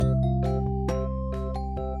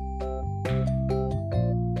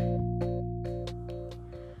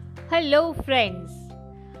Hello, friends.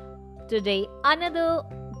 Today, another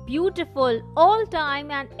beautiful, all time,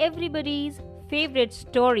 and everybody's favorite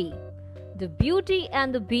story, The Beauty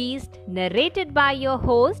and the Beast, narrated by your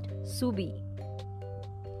host, Subi.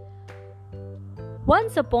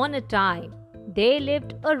 Once upon a time, there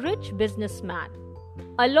lived a rich businessman,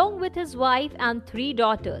 along with his wife and 3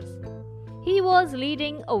 daughters. He was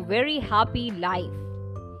leading a very happy life.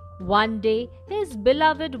 One day, his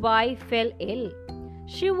beloved wife fell ill.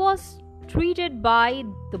 She was treated by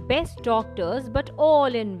the best doctors, but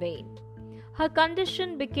all in vain. Her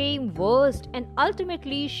condition became worse and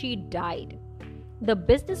ultimately she died. The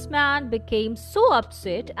businessman became so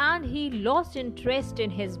upset and he lost interest in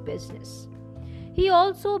his business. He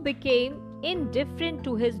also became indifferent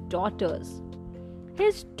to his daughters.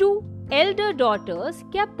 His 2 elder daughters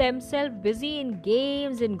kept themselves busy in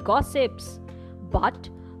games and gossips, but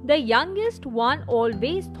the youngest one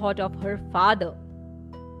always thought of her father,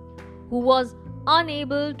 who was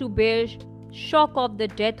unable to bear shock of the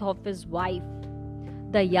death of his wife.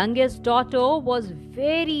 The youngest daughter was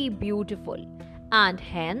very beautiful, and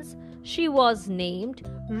hence she was named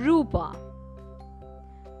Rupa.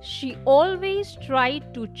 She always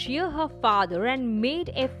tried to cheer her father and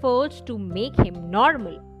made efforts to make him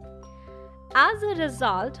normal. As a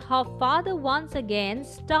result, her father once again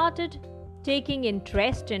started taking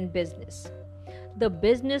interest in business. The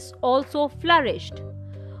business also flourished.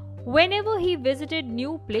 Whenever he visited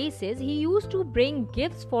new places, he used to bring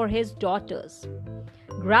gifts for his daughters.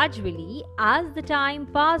 Gradually, as the time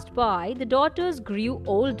passed by, the daughters grew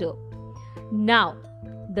older. Now,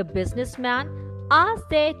 the businessman asked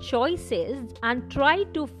their choices and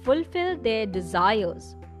tried to fulfill their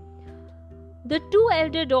desires. The 2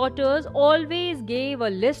 elder daughters always gave a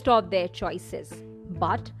list of their choices,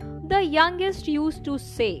 but the youngest used to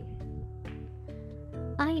say,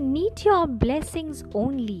 "I need your blessings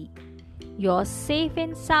only. Your safe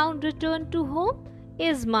and sound return to home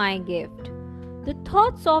is my gift." The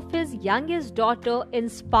thoughts of his youngest daughter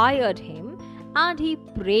inspired him and he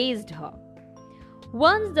praised her.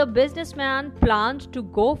 Once the businessman planned to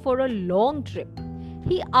go for a long trip.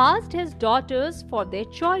 He asked his daughters for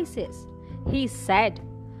their choices. He said,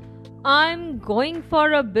 "I'm going for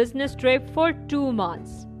a business trip for 2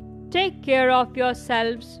 months. Take care of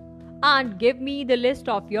yourselves and give me the list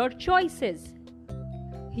of your choices."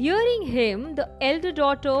 Hearing him, the elder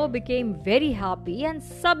daughter became very happy and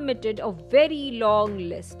submitted a very long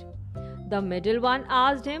list. The middle one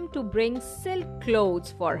asked him to bring silk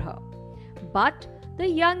clothes for her, but the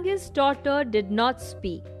youngest daughter did not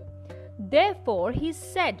speak. Therefore he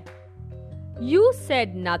said, "You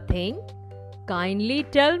said nothing. Kindly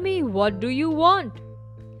tell me, what do you want?"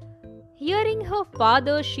 Hearing her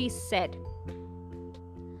father, she said,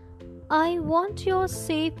 "I want your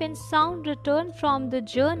safe and sound return from the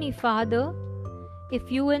journey, father. If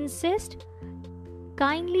you insist,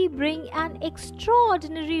 kindly bring an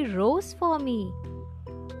extraordinary rose for me."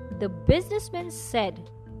 The businessman said,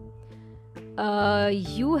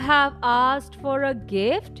 You have asked for a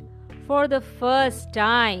gift for the first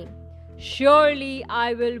time. Surely I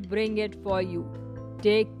will bring it for you.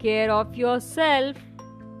 Take care of yourself."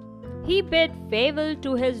 He bid farewell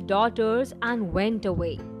to his daughters and went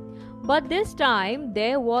away. But this time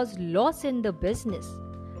there was loss in the business.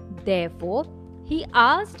 Therefore, he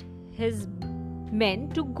asked his men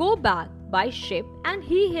to go back by ship, and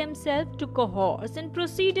he himself took a horse and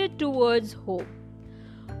proceeded towards home.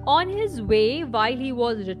 On his way, while he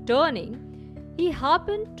was returning, he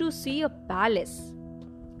happened to see a palace.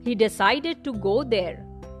 He decided to go there.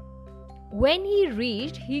 When he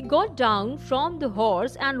reached, he got down from the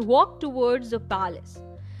horse and walked towards the palace.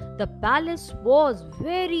 The palace was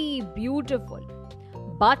very beautiful,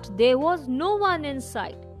 but there was no one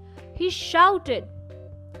inside. He shouted,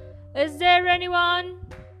 "Is there anyone?"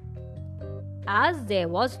 As there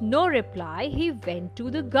was no reply, he went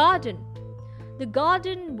to the garden. The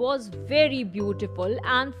garden was very beautiful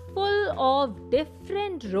and full of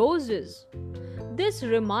different roses. This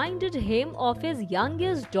reminded him of his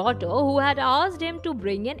youngest daughter, who had asked him to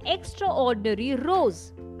bring an extraordinary rose.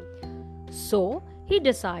 So he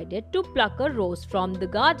decided to pluck a rose from the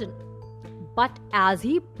garden. But as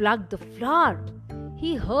he plucked the flower,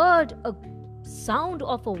 he heard a sound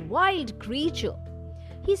of a wild creature.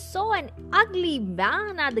 He saw an ugly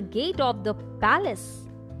man at the gate of the palace.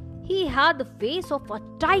 He had the face of a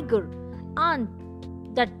tiger, and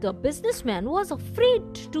that the businessman was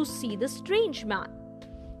afraid to see the strange man.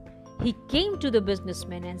 He came to the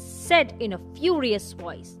businessman and said in a furious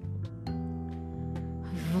voice,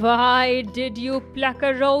 "Why did you pluck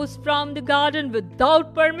a rose from the garden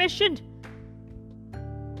without permission?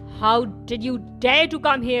 How did you dare to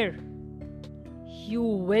come here? You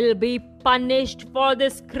will be punished for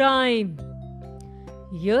this crime.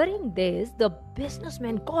 Hearing this, the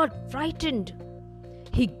businessman got frightened.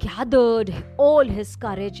 He gathered all his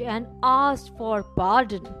courage and asked for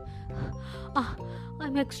pardon. "Ah,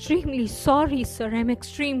 I'm extremely sorry, sir. I'm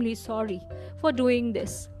extremely sorry for doing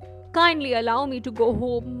this. Kindly allow me to go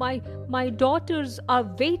home. My daughters are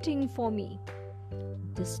waiting for me."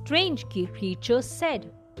 The strange creature said,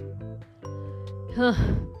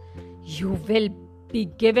 "You will be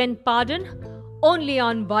given pardon only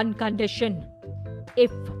on one condition.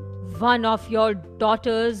 If one of your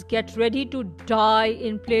daughters get ready to die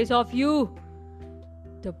in place of you."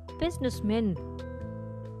 The businessman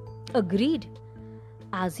agreed,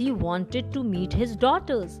 as he wanted to meet his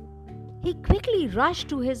daughters. He quickly rushed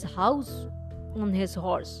to his house on his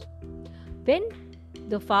horse. When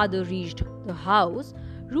the father reached the house,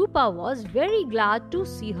 Rupa was very glad to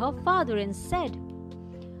see her father and said,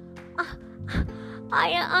 I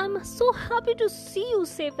am so happy to see you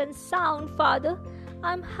safe and sound, father.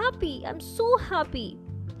 I'm happy. I'm so happy.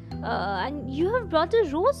 And you have brought a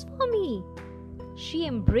rose for me." She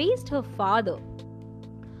embraced her father.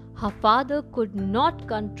 Her father could not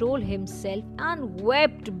control himself and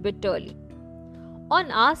wept bitterly.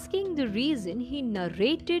 On asking the reason, he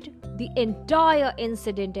narrated the entire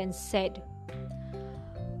incident and said,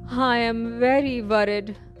 "I am very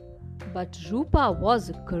worried." But Rupa was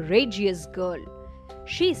a courageous girl.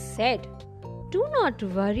 She said, "Do not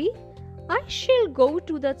worry. I shall go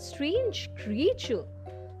to that strange creature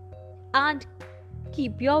and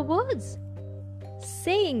keep your words."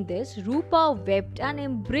 Saying this, Rupa wept and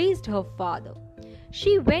embraced her father.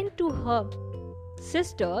 She went to her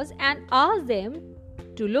sisters and asked them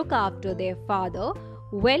to look after their father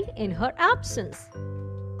well in her absence.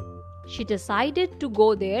 She decided to go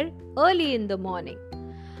there early in the morning.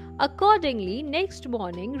 Accordingly, next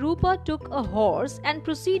morning, Rupa took a horse and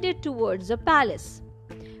proceeded towards the palace.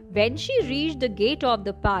 When she reached the gate of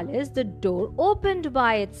the palace, the door opened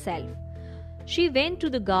by itself. She went to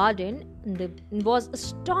the garden and was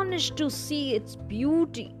astonished to see its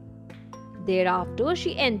beauty. Thereafter,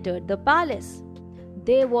 she entered the palace.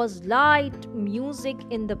 There was light music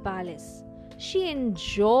in the palace. She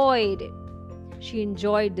enjoyed it. She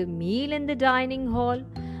enjoyed the meal in the dining hall.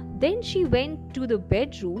 Then she went to the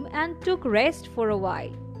bedroom and took rest for a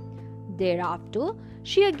while. Thereafter,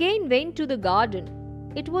 she again went to the garden.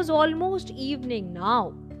 It was almost evening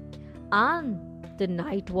now, and the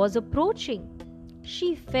night was approaching. She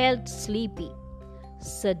felt sleepy.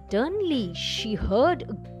 Suddenly, she heard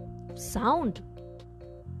a sound.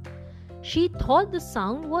 She thought the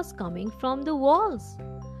sound was coming from the walls.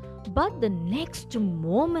 But the next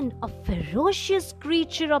moment, a ferocious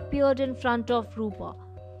creature appeared in front of Rupa.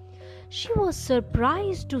 She was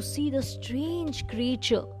surprised to see the strange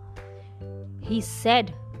creature. He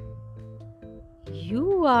said,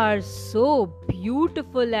 "You are so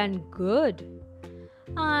beautiful and good,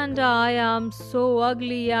 and I am so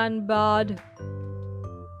ugly and bad."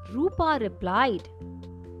 Rupa replied,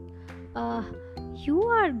 "You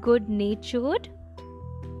are good-natured."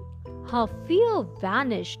 Her fear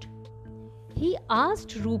vanished. He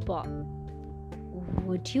asked Rupa,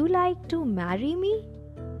 "Would you like to marry me?"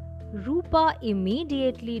 Rupa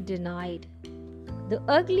immediately denied. The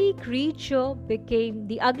ugly creature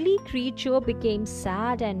became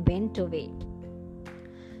sad and went away.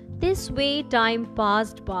 This way time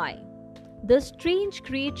passed by. The strange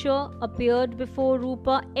creature appeared before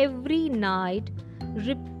Rupa every night,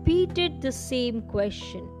 repeated the same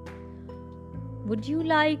question, "Would you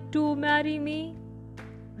like to marry me?"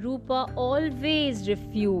 Rupa always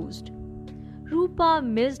refused. Rupa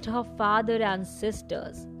missed her father and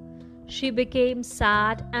sisters. She became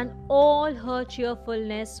sad and all her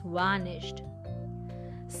cheerfulness vanished.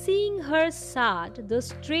 Seeing her sad, the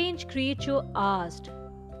strange creature asked,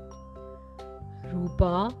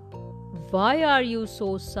 "Rupa, why are you so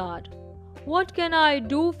sad? What can I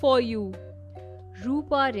do for you?"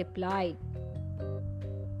 Rupa replied,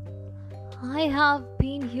 "I have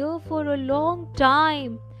been here for a long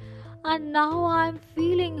time and now I am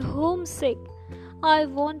feeling homesick. I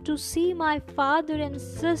want to see my father and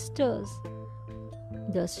sisters."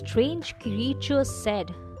 The strange creature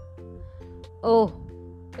said, "Oh,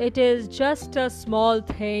 it is just a small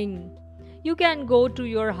thing. You can go to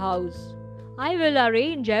your house. I will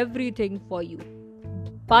arrange everything for you.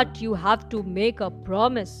 But you have to make a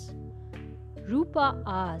promise." Rupa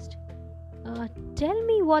asked, "Tell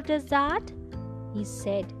me, what is that?" He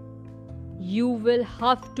said, "You will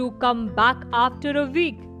have to come back after a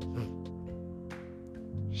week."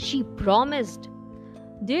 She promised.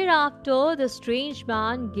 Thereafter, the strange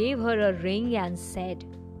man gave her a ring and said,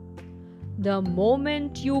 The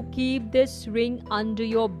moment you keep this ring under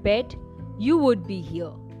your bed, you would be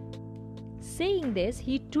here." Saying this,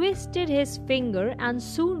 he twisted his finger, and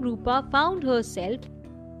soon Rupa found herself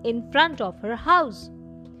in front of her house.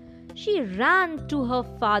 She ran to her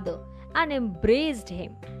father and embraced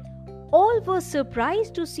him. All were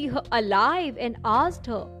surprised to see her alive and asked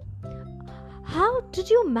her, "How did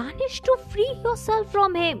you manage to free yourself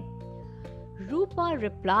from him?" Rupa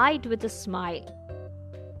replied with a smile,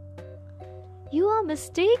 "You are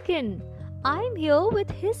mistaken. I'm here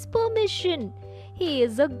with his permission. He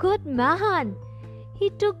is a good man. He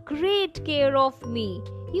took great care of me.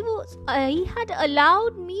 He had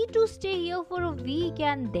allowed me to stay here for a week,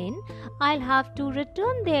 and then I'll have to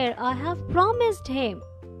return there. I have promised him."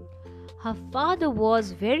 Her father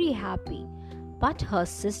was very happy, but her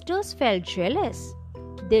sisters felt jealous.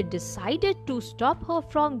 They decided to stop her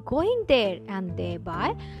from going there and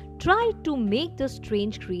thereby tried to make the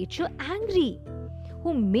strange creature angry,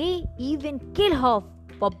 who may even kill her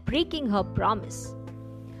for breaking her promise.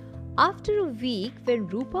 After a week, when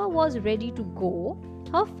Rupa was ready to go,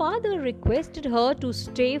 her father requested her to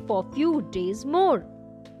stay for a few days more.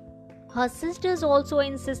 Her sisters also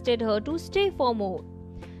insisted her to stay for more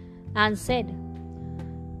and said,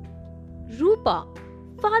 "Rupa,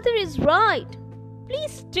 father is right.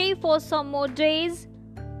 Please stay for some more days."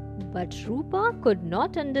 But Rupa could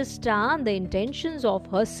not understand the intentions of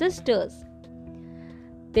her sisters.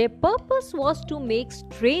 Their purpose was to make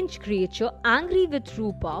strange creature angry with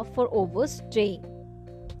Rupa for overstaying.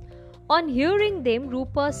 On hearing them,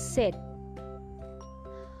 Rupa said,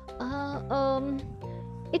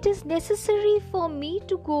 "It is necessary for me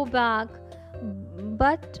to go back.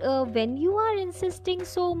 But when you are insisting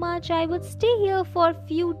so much, I would stay here for a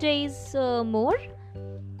few days more."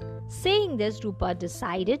 Saying this, Rupa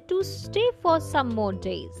decided to stay for some more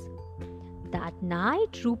days. That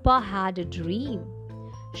night, Rupa had a dream.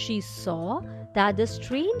 She saw that the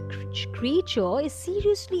strange creature is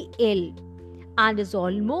seriously ill and is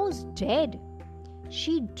almost dead.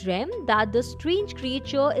 She dreamt that the strange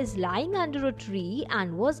creature is lying under a tree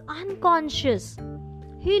and was unconscious.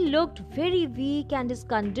 He looked very weak and his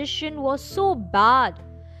condition was so bad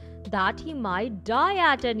that he might die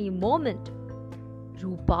at any moment.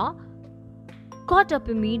 Rupa got up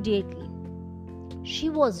immediately. She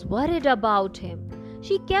was worried about him.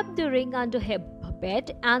 She kept the ring under her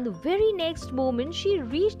bed, and the very next moment she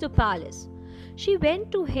reached the palace. She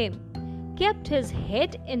went to him, kept his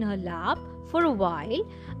head in her lap for a while,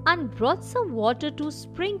 and brought some water to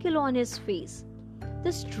sprinkle on his face.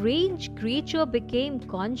 The strange creature became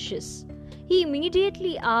conscious. He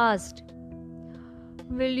immediately asked,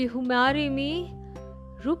 "Will you marry me?"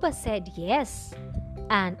 Rupa said yes,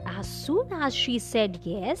 and as soon as she said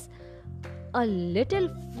yes, a little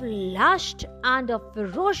flushed and a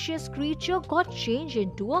ferocious creature got changed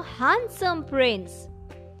into a handsome prince.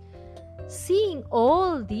 Seeing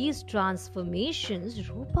all these transformations,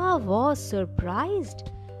 Rupa was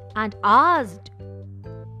surprised and asked,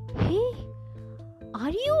 "Hey,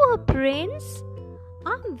 are you a prince?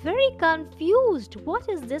 I'm very confused. What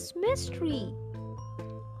is this mystery?"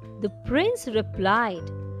 The prince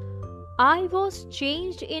replied, "I was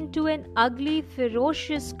changed into an ugly,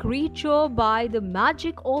 ferocious creature by the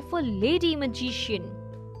magic of a lady magician.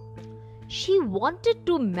 She wanted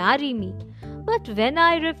to marry me, but when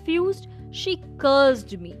I refused, she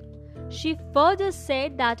cursed me. She further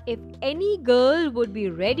said that if any girl would be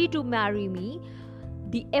ready to marry me,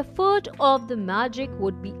 the effort of the magic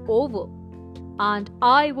would be over, and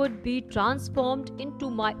I would be transformed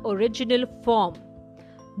into my original form.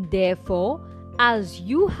 Therefore, as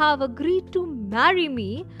you have agreed to marry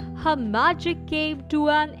me, her magic came to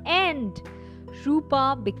an end." Rupa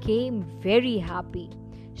became very happy.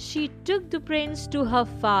 She took the prince to her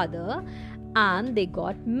father and they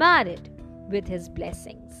got married with his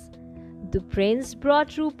blessings. The prince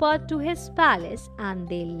brought Rupa to his palace and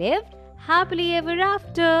they lived happily ever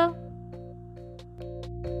after.